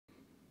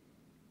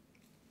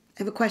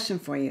have a question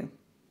for you.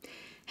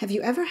 Have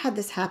you ever had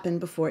this happen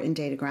before in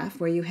DataGraph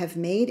where you have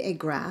made a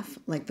graph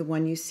like the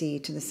one you see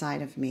to the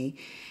side of me,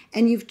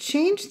 and you've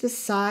changed the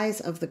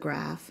size of the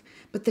graph,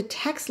 but the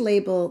text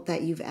label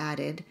that you've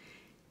added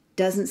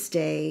doesn't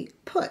stay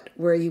put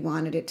where you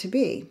wanted it to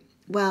be?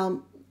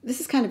 Well,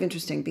 this is kind of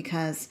interesting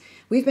because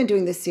we've been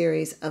doing this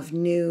series of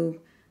new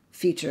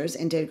features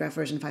in DataGraph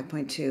version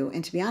 5.2,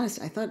 and to be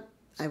honest, I thought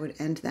I would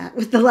end that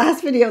with the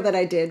last video that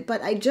I did,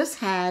 but I just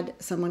had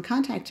someone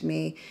contact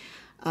me,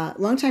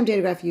 longtime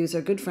DataGraph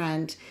user, good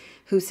friend,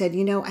 who said,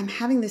 you know, I'm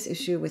having this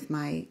issue with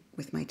my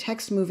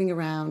text moving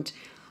around.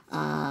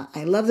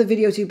 I love the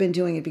videos you've been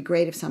doing. It'd be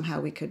great if somehow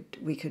we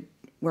could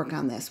work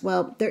on this.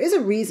 Well, there is a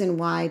reason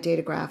why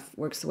DataGraph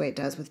works the way it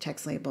does with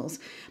text labels.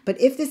 But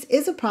if this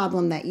is a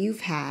problem that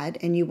you've had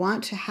and you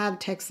want to have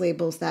text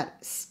labels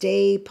that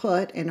stay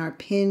put and are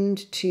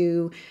pinned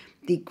to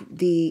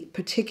the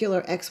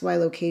particular XY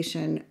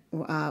location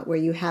where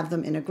you have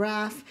them in a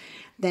graph,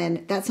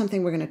 then that's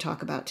something we're going to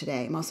talk about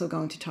today. I'm also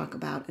going to talk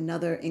about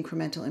another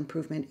incremental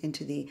improvement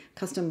into the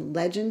custom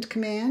legend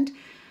command.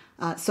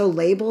 So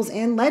labels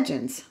and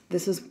legends.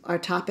 This is our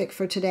topic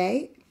for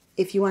today.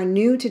 If you are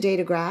new to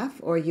DataGraph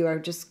or you are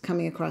just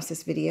coming across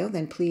this video,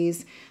 then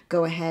please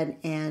go ahead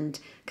and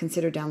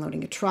consider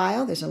downloading a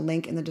trial. There's a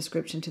link in the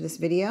description to this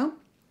video.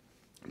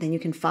 Then you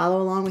can follow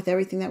along with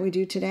everything that we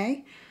do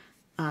today.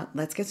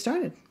 Let's get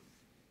started.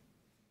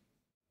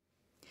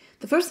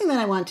 The first thing that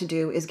I want to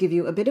do is give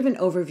you a bit of an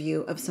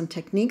overview of some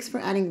techniques for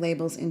adding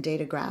labels in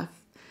DataGraph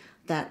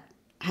that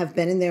have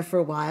been in there for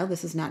a while.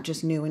 This is not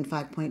just new in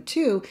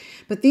 5.2,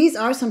 but these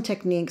are some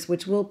techniques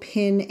which will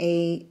pin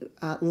a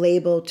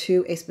label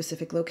to a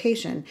specific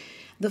location.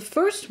 The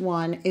first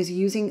one is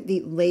using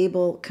the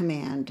label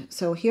command.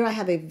 So here I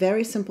have a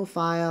very simple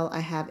file. I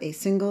have a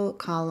single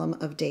column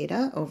of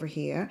data over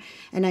here,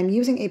 and I'm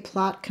using a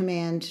plot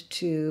command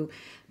to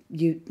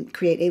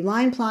create a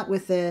line plot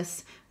with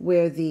this,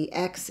 where the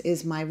X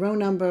is my row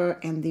number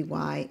and the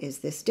Y is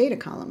this data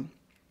column.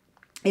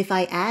 If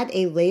I add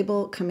a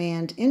label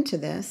command into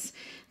this,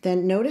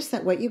 then notice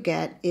that what you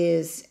get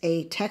is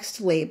a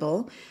text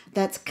label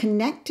that's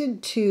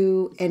connected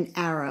to an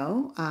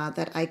arrow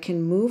that I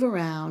can move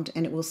around,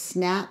 and it will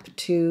snap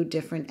to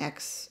different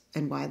X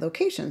and Y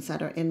locations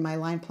that are in my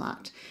line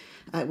plot.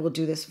 It will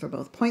do this for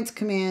both points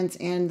commands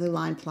and the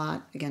line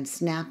plot, again,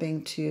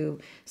 snapping to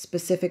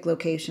specific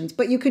locations,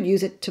 but you could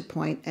use it to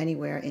point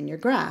anywhere in your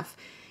graph.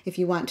 If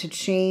you want to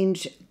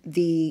change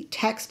the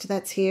text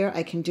that's here,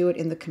 I can do it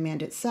in the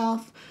command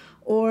itself,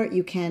 or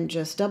you can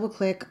just double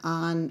click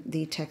on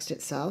the text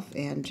itself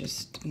and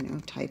just,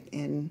 type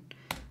in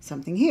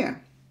something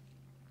here.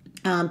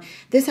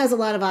 This has a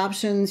lot of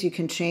options. You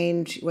can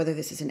change whether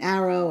this is an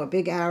arrow, a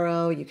big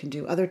arrow. You can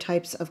do other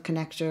types of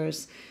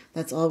connectors.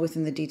 That's all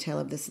within the detail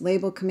of this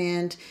label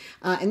command.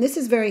 And this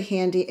is very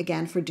handy,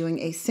 again, for doing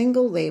a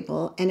single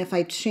label. And if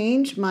I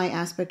change my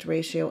aspect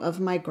ratio of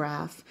my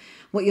graph,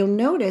 what you'll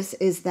notice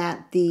is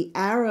that the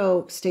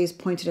arrow stays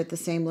pointed at the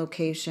same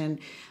location,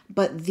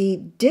 but the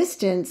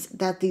distance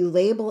that the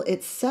label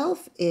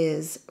itself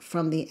is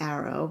from the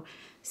arrow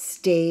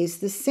stays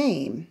the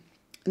same.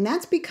 And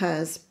that's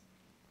because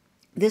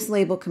this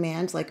label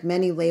command, like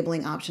many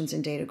labeling options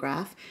in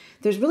DataGraph,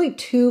 there's really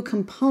two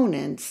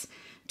components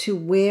to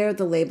where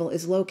the label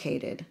is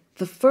located.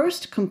 The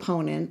first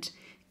component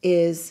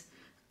is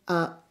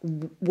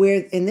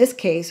where, in this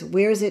case,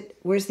 where's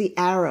the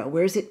arrow?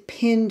 Where is it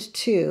pinned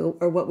to,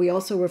 or what we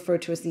also refer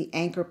to as the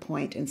anchor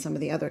point in some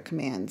of the other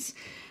commands.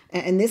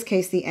 In this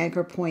case, the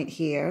anchor point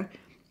here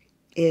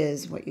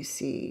is what you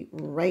see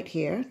right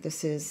here.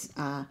 This is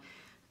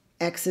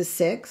X is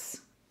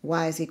 6,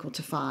 Y is equal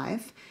to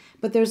 5.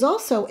 But there's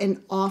also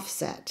an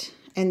offset,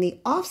 and the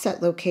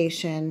offset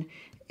location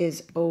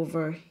is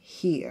over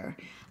here.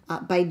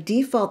 By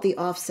default, the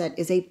offset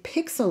is a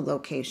pixel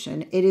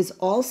location. It is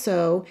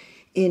also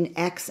in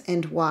X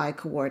and Y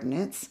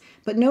coordinates.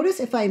 But notice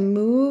if I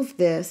move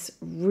this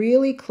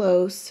really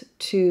close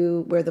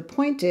to where the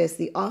point is,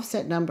 the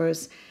offset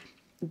numbers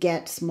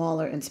get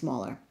smaller and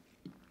smaller.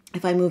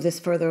 If I move this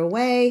further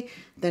away,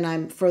 then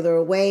I'm further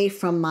away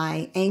from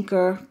my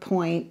anchor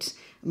point.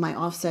 My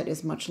offset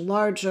is much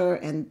larger,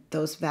 and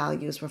those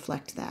values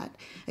reflect that.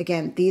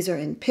 Again, these are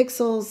in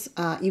pixels.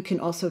 You can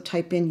also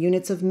type in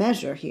units of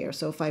measure here.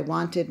 So if I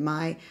wanted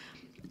my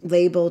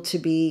label to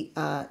be,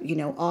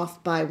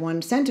 off by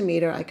 1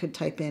 centimeter, I could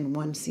type in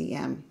 1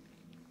 cm.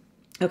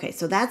 Okay,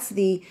 so that's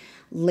the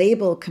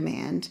label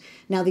command.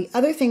 Now, the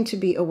other thing to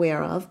be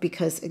aware of,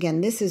 because again,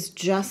 this is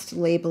just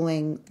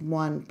labeling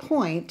one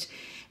point,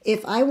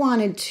 if I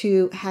wanted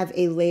to have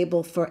a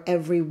label for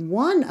every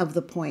one of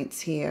the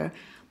points here,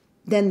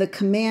 then the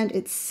command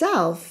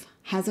itself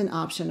has an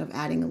option of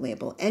adding a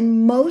label.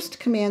 And most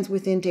commands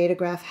within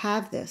DataGraph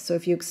have this. So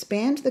if you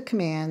expand the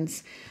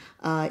commands,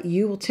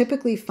 you will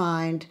typically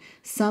find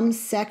some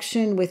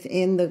section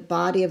within the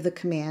body of the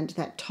command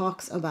that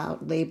talks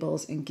about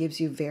labels and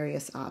gives you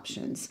various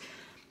options.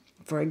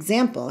 For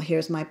example,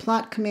 here's my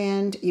plot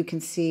command. You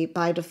can see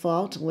by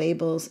default,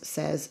 labels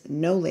says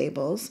no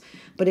labels.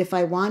 But if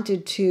I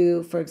wanted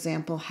to, for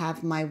example,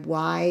 have my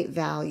Y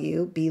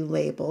value be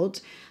labeled,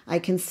 I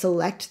can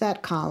select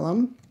that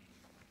column.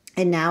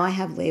 And now I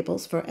have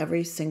labels for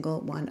every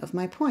single one of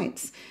my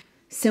points.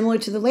 Similar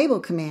to the label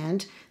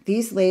command,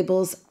 these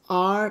labels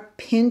are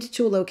pinned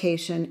to a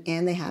location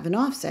and they have an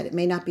offset. It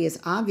may not be as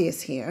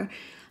obvious here,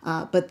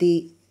 but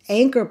the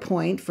anchor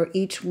point for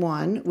each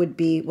one would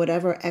be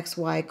whatever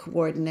XY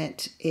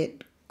coordinate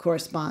it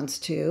corresponds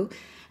to.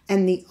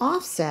 And the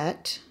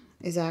offset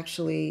is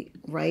actually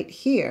right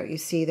here. You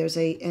see there's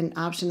an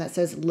option that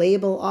says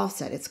label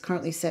offset. It's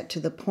currently set to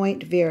the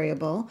point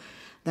variable.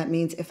 That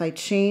means if I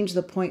change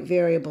the point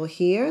variable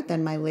here,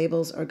 then my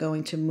labels are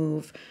going to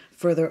move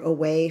further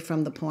away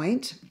from the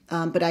point.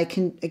 But I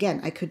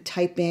could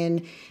type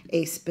in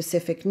a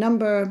specific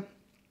number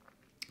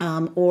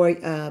or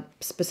a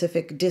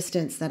specific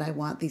distance that I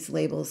want these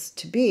labels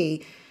to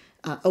be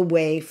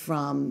away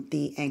from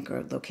the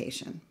anchor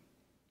location.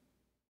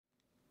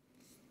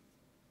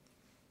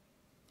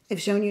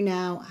 I've shown you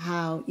now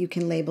how you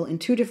can label in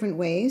two different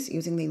ways,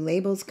 using the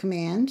labels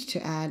command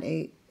to add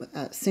a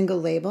single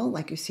label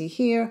like you see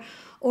here,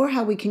 or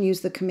how we can use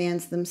the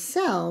commands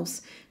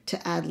themselves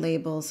to add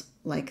labels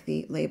like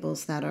the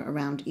labels that are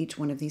around each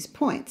one of these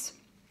points.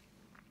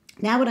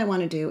 Now what I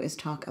want to do is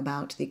talk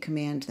about the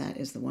command that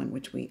is the one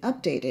which we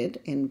updated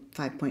in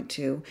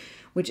 5.2,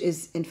 which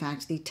is in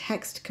fact the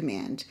text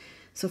command.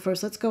 So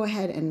first let's go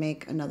ahead and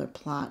make another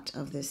plot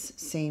of this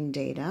same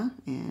data,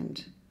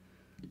 and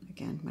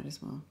again, might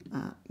as well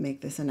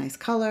make this a nice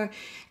color.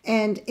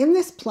 And in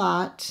this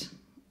plot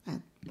at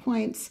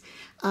points,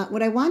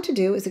 what I want to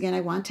do is, again,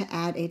 I want to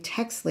add a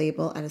text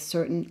label at a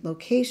certain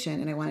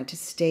location, and I want it to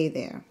stay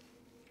there.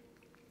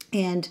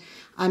 And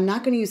I'm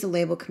not going to use the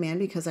label command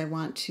because I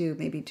want to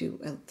maybe do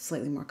a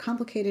slightly more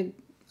complicated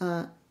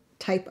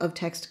type of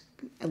text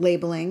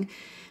labeling.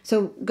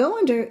 So go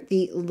under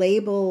the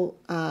label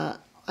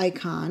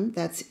icon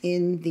that's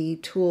in the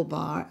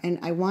toolbar, and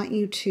I want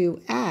you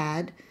to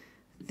add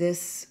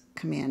this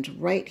command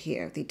right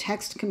here, the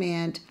text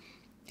command,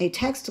 a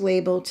text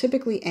label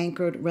typically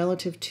anchored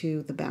relative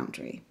to the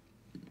boundary.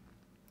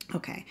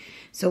 Okay,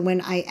 so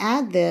when I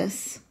add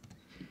this,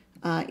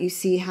 you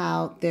see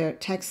how their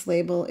text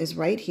label is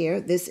right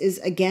here. This is,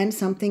 again,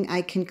 something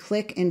I can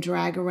click and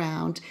drag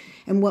around.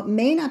 And what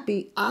may not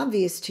be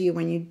obvious to you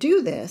when you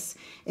do this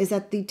is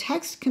that the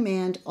text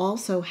command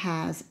also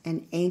has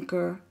an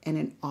anchor and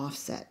an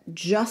offset.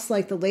 Just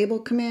like the label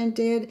command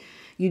did,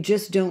 you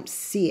just don't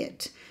see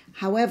it.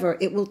 However,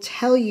 it will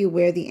tell you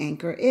where the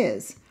anchor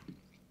is.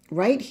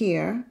 Right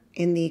here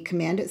in the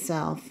command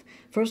itself,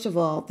 first of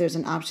all, there's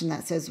an option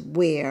that says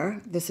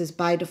where. This is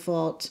by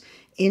default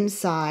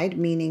inside,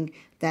 meaning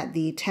that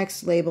the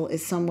text label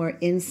is somewhere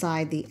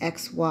inside the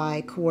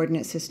XY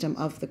coordinate system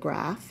of the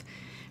graph.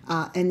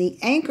 And the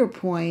anchor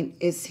point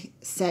is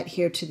set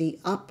here to the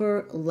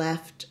upper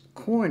left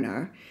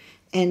corner.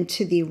 And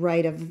to the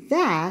right of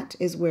that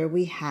is where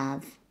we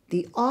have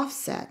the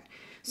offset.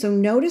 So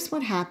notice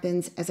what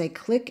happens as I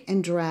click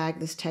and drag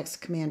this text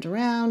command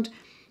around.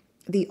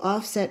 The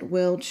offset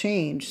will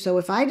change. So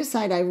if I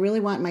decide I really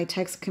want my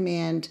text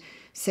command,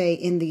 say,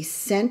 in the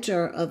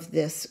center of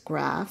this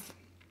graph,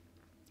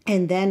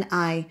 and then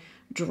I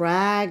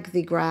drag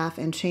the graph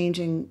and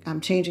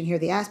I'm changing here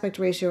the aspect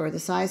ratio or the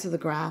size of the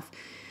graph,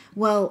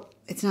 well,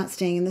 it's not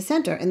staying in the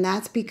center. And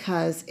that's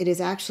because it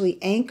is actually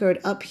anchored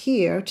up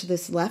here to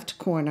this left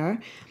corner,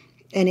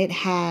 and it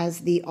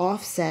has the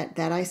offset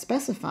that I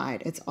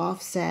specified. It's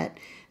offset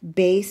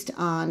based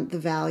on the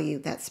value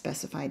that's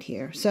specified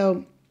here.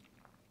 So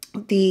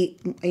the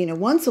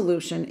one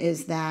solution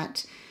is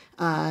that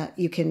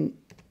you can,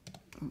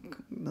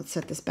 let's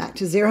set this back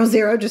to 0,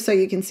 0, just so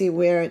you can see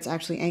where it's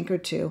actually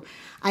anchored to.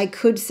 I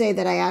could say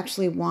that I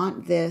actually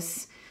want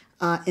this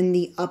in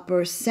the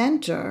upper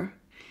center,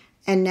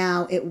 and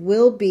now it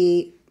will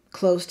be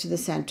close to the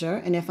center.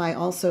 And if I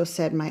also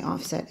said my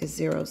offset is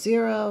 0,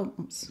 0,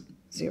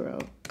 0,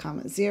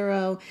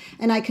 0,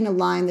 and I can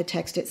align the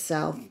text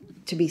itself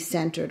to be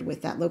centered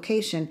with that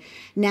location,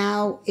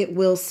 now it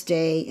will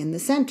stay in the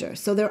center.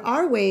 So there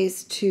are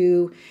ways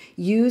to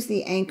use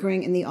the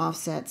anchoring and the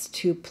offsets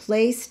to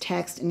place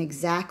text in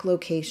exact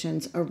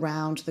locations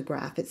around the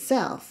graph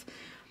itself.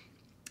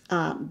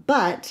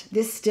 But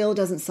this still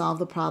doesn't solve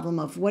the problem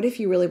of what if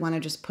you really want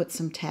to just put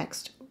some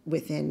text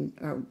within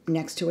or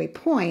next to a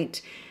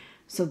point.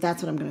 So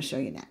that's what I'm going to show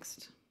you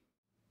next.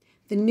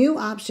 The new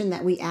option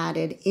that we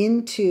added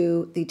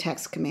into the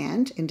text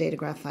command in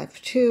DataGraph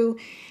 5.2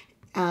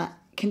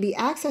 can be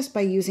accessed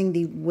by using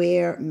the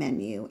Where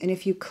menu. And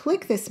if you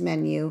click this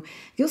menu,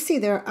 you'll see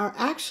there are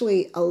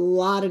actually a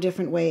lot of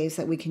different ways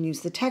that we can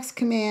use the text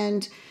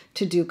command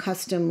to do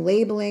custom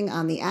labeling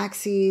on the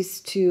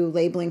axes, to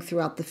labeling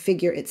throughout the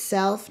figure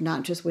itself,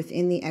 not just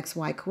within the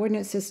XY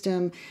coordinate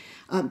system.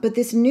 But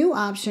this new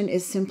option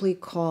is simply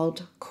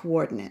called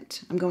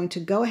coordinate. I'm going to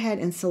go ahead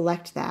and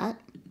select that.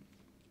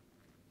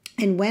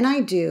 And when I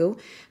do,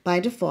 by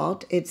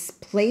default, it's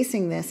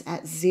placing this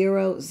at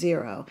 0,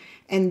 0.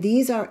 And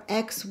these are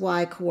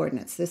XY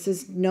coordinates. This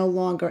is no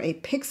longer a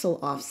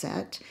pixel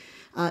offset.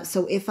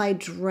 So if I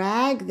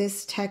drag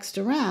this text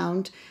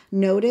around,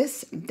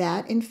 notice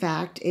that, in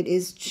fact, it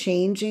is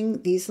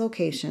changing these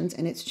locations,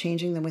 and it's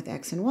changing them with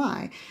X and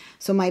Y.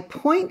 So my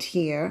point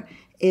here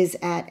is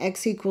at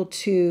X equal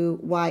to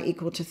Y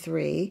equal to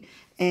 3.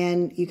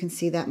 And you can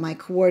see that my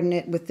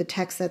coordinate with the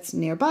text that's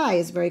nearby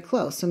is very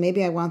close. So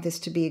maybe I want this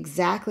to be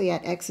exactly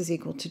at X is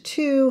equal to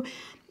 2,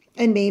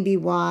 and maybe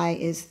Y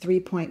is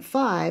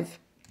 3.5.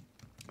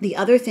 The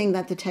other thing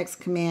that the text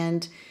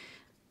command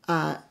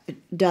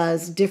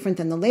does different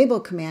than the label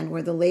command,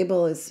 where the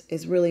label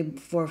is really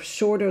for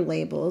shorter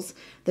labels,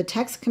 the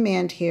text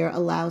command here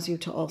allows you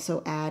to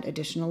also add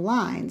additional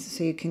lines.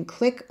 So you can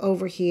click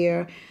over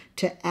here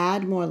to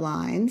add more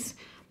lines.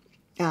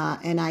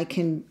 And I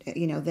can,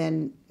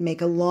 then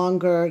make a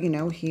longer,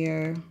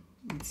 here,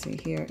 let's see,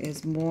 here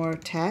is more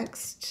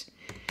text.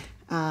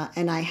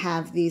 And I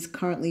have these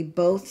currently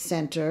both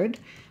centered.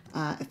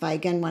 If I,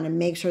 again, want to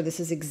make sure this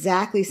is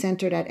exactly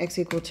centered at X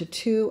equal to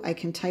 2, I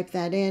can type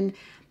that in.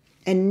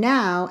 And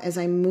now, as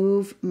I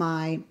move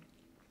my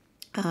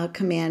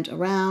command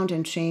around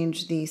and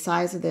change the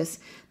size of this,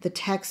 the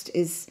text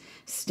is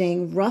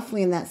staying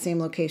roughly in that same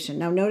location.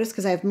 Now notice,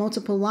 because I have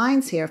multiple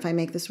lines here, if I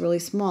make this really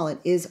small, it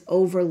is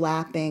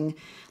overlapping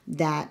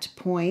that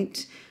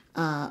point,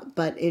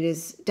 but it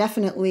is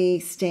definitely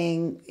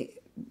staying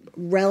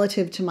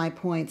relative to my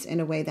points in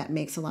a way that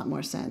makes a lot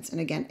more sense. And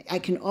again, I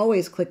can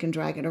always click and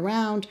drag it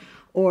around,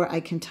 or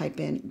I can type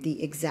in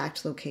the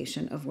exact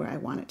location of where I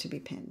want it to be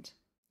pinned.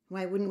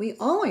 Why wouldn't we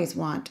always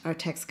want our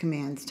text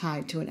commands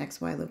tied to an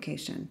XY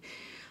location?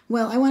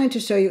 Well, I wanted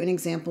to show you an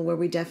example where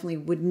we definitely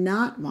would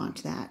not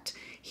want that.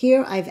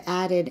 Here I've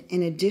added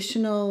an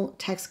additional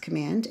text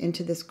command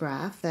into this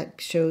graph that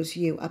shows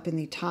you up in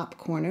the top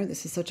corner.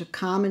 This is such a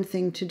common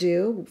thing to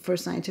do for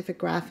scientific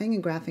graphing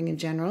and graphing in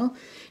general,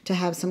 to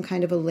have some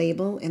kind of a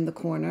label in the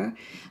corner.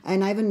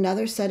 And I have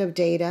another set of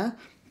data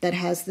that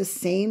has the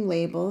same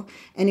label.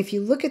 And if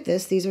you look at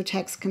this, these are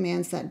text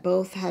commands that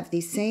both have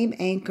the same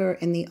anchor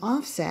and the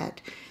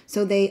offset.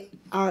 So they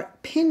are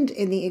pinned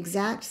in the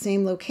exact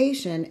same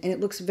location, and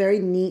it looks very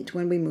neat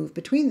when we move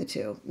between the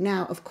two.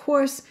 Now, of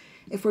course,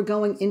 if we're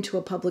going into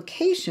a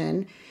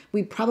publication,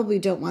 we probably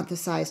don't want the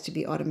size to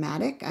be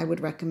automatic. I would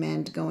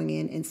recommend going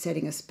in and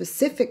setting a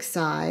specific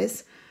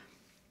size.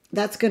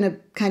 That's going to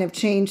kind of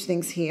change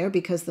things here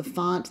because the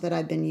font that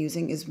I've been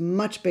using is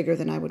much bigger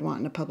than I would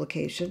want in a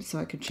publication. So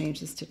I could change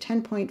this to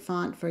 10-point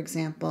font, for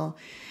example.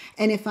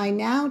 And if I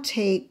now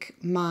take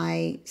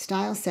my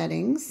style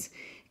settings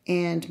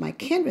and my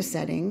canvas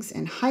settings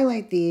and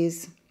highlight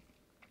these,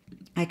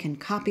 I can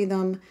copy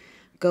them,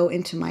 go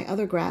into my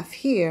other graph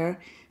here,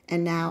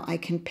 and now I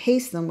can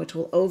paste them, which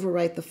will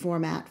overwrite the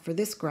format for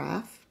this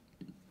graph.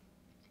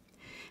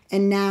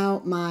 And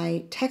now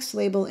my text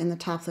label in the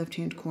top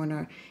left-hand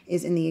corner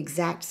is in the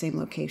exact same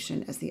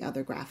location as the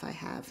other graph I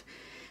have.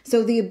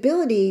 So the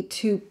ability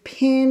to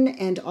pin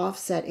and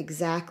offset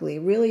exactly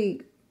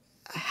really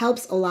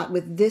helps a lot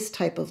with this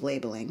type of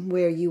labeling,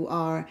 where you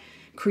are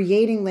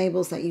creating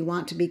labels that you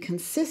want to be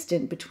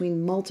consistent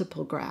between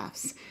multiple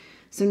graphs.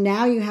 So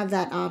now you have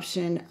that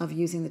option of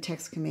using the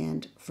text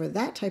command for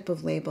that type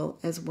of label,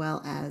 as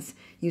well as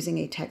using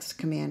a text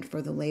command for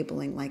the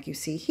labeling like you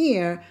see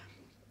here,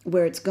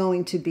 where it's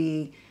going to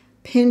be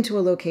pinned to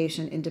a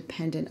location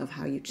independent of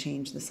how you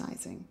change the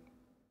sizing.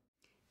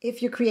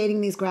 If you're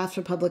creating these graphs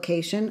for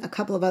publication, a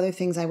couple of other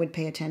things I would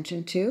pay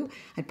attention to.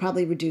 I'd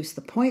probably reduce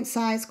the point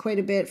size quite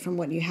a bit from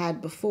what you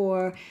had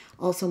before.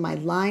 Also, my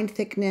line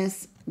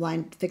thickness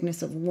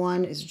of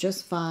 1 is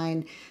just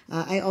fine.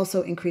 I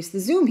also increase the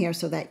zoom here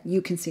so that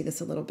you can see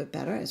this a little bit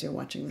better as you're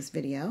watching this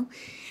video.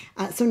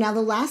 So now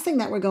the last thing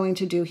that we're going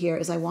to do here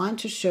is I want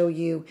to show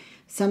you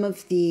some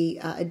of the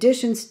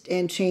additions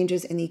and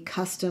changes in the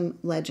custom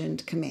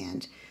legend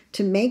command.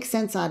 To make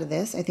sense out of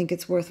this, I think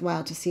it's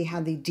worthwhile to see how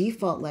the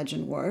default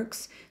legend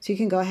works. So you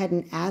can go ahead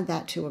and add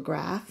that to a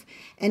graph,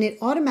 and it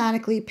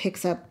automatically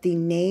picks up the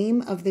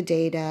name of the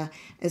data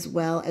as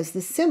well as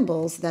the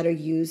symbols that are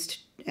used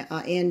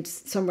and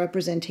some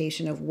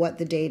representation of what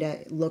the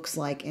data looks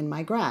like in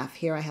my graph.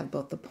 Here I have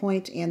both the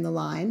point and the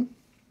line.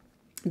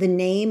 The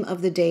name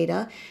of the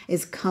data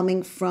is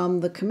coming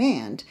from the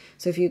command.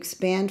 So if you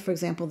expand, for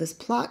example, this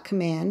plot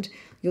command,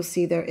 you'll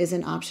see there is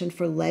an option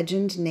for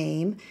legend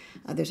name.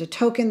 There's a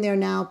token there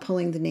now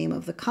pulling the name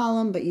of the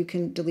column, but you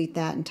can delete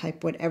that and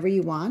type whatever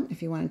you want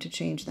if you wanted to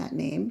change that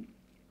name.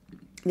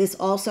 This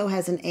also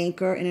has an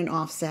anchor and an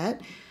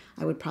offset.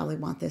 I would probably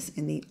want this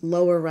in the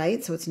lower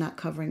right so it's not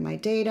covering my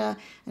data,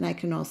 and I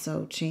can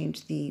also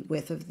change the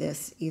width of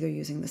this either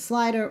using the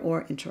slider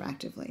or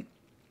interactively.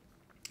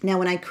 Now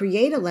when I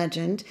create a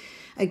legend,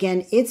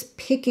 again, it's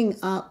picking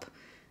up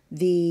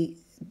the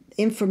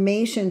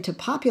information to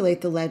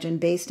populate the legend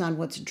based on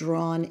what's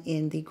drawn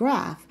in the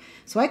graph.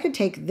 So I could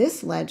take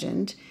this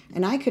legend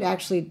and I could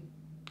actually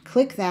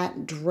click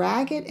that,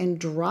 drag it and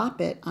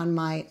drop it on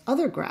my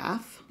other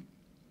graph,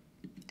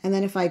 And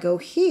then if I go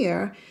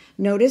here,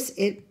 notice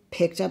it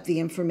picked up the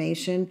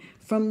information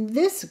from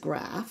this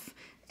graph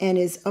and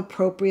is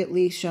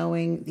appropriately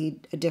showing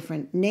a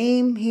different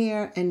name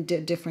here and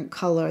a different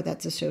color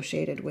that's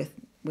associated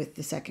with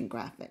the second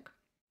graphic.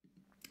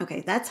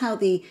 Okay, that's how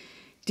the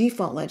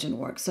default legend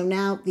works. So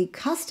now the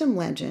custom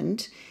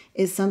legend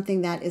is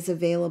something that is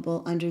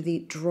available under the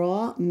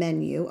draw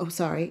menu,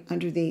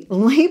 under the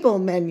label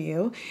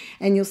menu,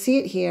 and you'll see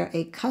it here,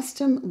 a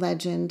custom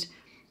legend,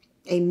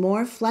 a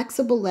more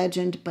flexible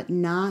legend, but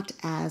not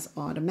as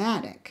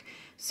automatic.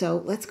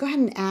 So let's go ahead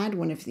and add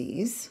one of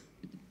these.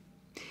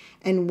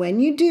 And when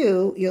you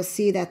do, you'll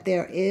see that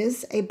there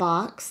is a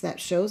box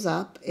that shows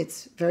up.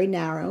 It's very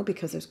narrow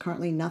because there's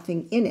currently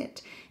nothing in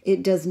it.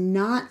 It does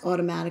not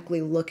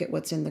automatically look at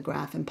what's in the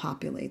graph and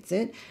populates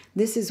it.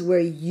 This is where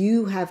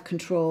you have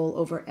control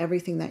over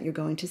everything that you're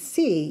going to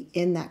see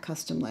in that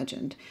custom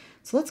legend.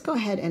 So let's go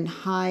ahead and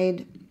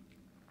hide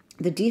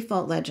the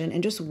default legend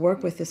and just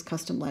work with this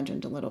custom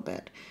legend a little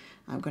bit.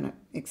 I'm going to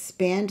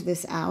expand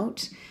this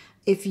out.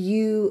 If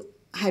you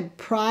had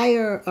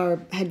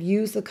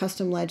used the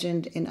custom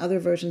legend in other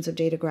versions of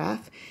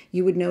DataGraph,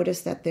 you would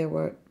notice that there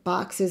were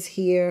boxes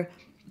here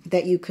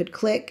that you could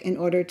click in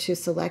order to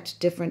select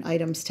different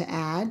items to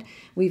add.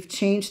 We've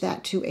changed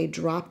that to a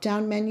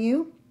drop-down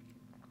menu.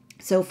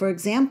 So for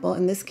example,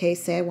 in this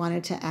case, say I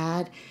wanted to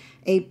add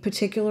a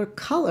particular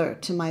color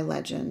to my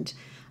legend.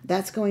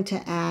 That's going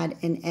to add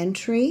an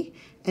entry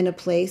and a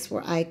place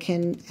where I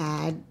can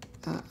add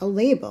a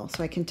label.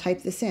 So I can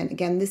type this in.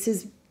 Again, this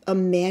is a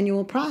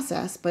manual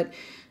process, but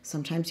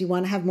sometimes you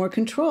want to have more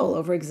control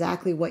over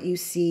exactly what you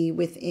see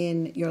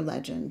within your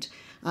legend.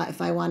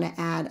 If I want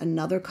to add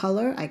another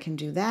color, I can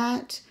do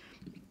that.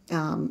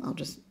 I'll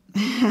just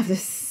have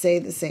this say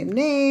the same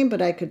name,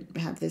 but I could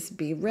have this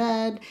be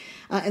red.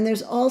 And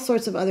there's all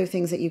sorts of other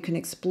things that you can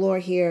explore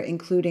here,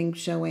 including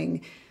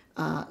showing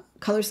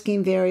color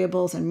scheme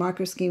variables and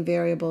marker scheme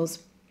variables.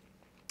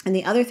 And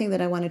the other thing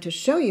that I wanted to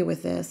show you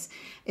with this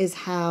is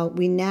how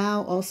we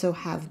now also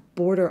have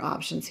border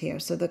options here.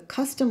 So the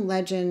custom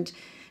legend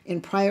in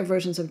prior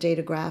versions of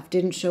DataGraph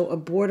didn't show a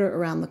border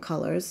around the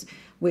colors,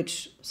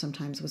 which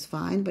sometimes was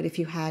fine. But if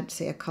you had,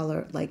 say, a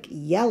color like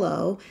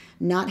yellow,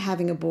 not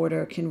having a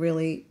border can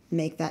really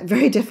make that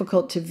very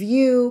difficult to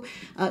view.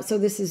 So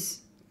this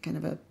is kind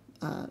of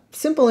a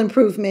simple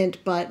improvement,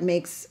 but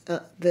makes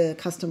the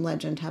custom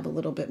legend have a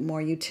little bit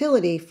more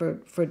utility for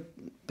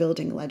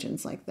building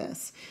legends like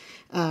this.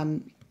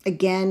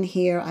 Again,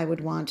 here I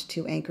would want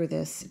to anchor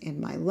this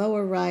in my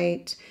lower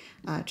right,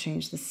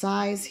 change the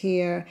size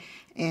here.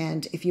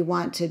 And if you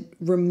want to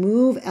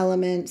remove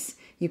elements,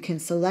 you can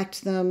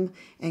select them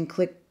and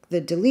click the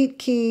delete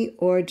key,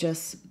 or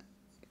just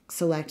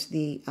select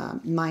the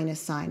minus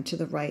sign to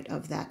the right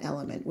of that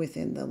element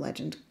within the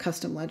legend,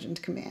 custom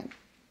legend command.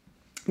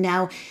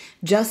 Now,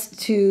 just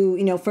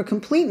to, for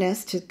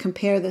completeness, to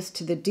compare this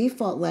to the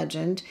default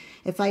legend,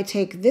 if I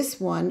take this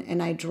one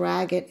and I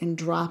drag it and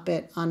drop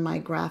it on my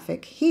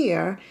graphic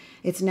here,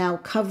 it's now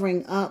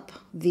covering up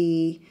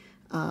the,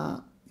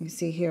 you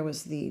see here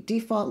was the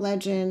default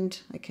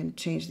legend. I can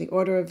change the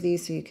order of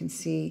these so you can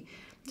see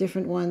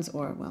different ones,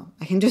 or, well,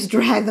 I can just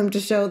drag them to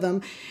show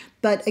them.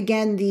 But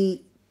again,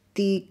 the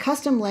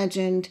custom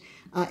legend,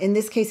 in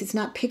this case, it's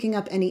not picking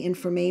up any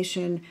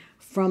information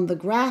from the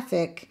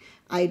graphic.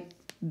 I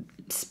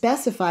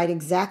specified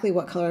exactly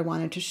what color I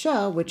wanted to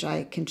show, which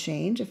I can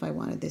change if I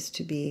wanted this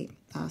to be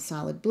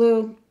solid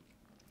blue,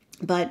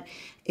 but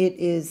it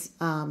is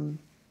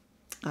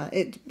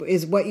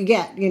what you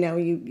get.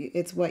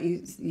 It's what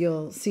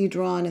you'll see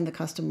drawn in the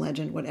custom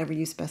legend, whatever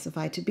you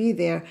specify to be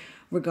there,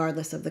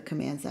 regardless of the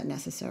commands that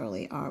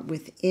necessarily are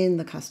within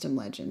the custom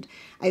legend.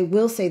 I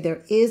will say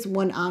there is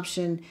one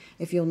option,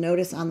 if you'll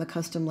notice on the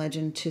custom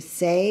legend, to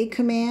say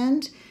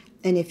command.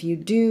 And if you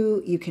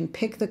do, you can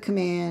pick the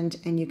command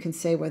and you can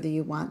say whether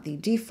you want the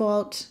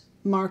default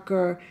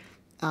marker,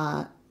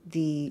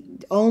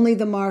 only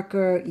the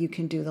marker. You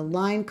can do the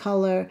line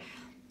color.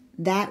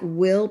 That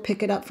will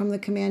pick it up from the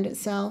command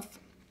itself.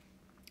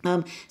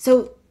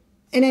 So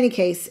in any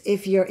case,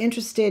 if you're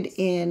interested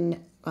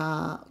in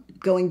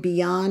going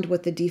beyond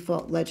what the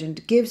default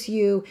legend gives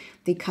you,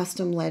 the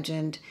custom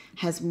legend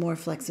has more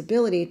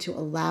flexibility to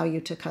allow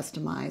you to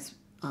customize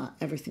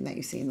everything that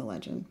you see in the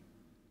legend.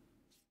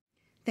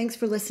 Thanks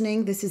for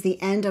listening. This is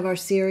the end of our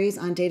series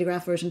on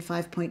DataGraph version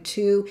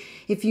 5.2.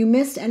 If you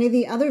missed any of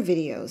the other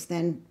videos,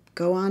 then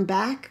go on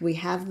back. We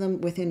have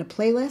them within a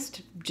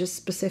playlist just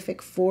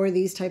specific for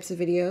these types of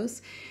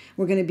videos.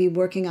 We're going to be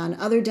working on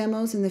other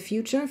demos in the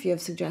future. If you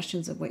have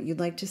suggestions of what you'd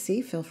like to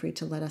see, feel free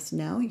to let us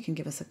know. You can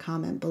give us a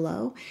comment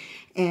below.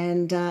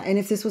 And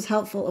if this was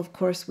helpful, of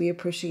course, we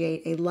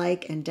appreciate a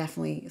like, and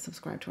definitely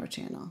subscribe to our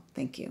channel.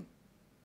 Thank you.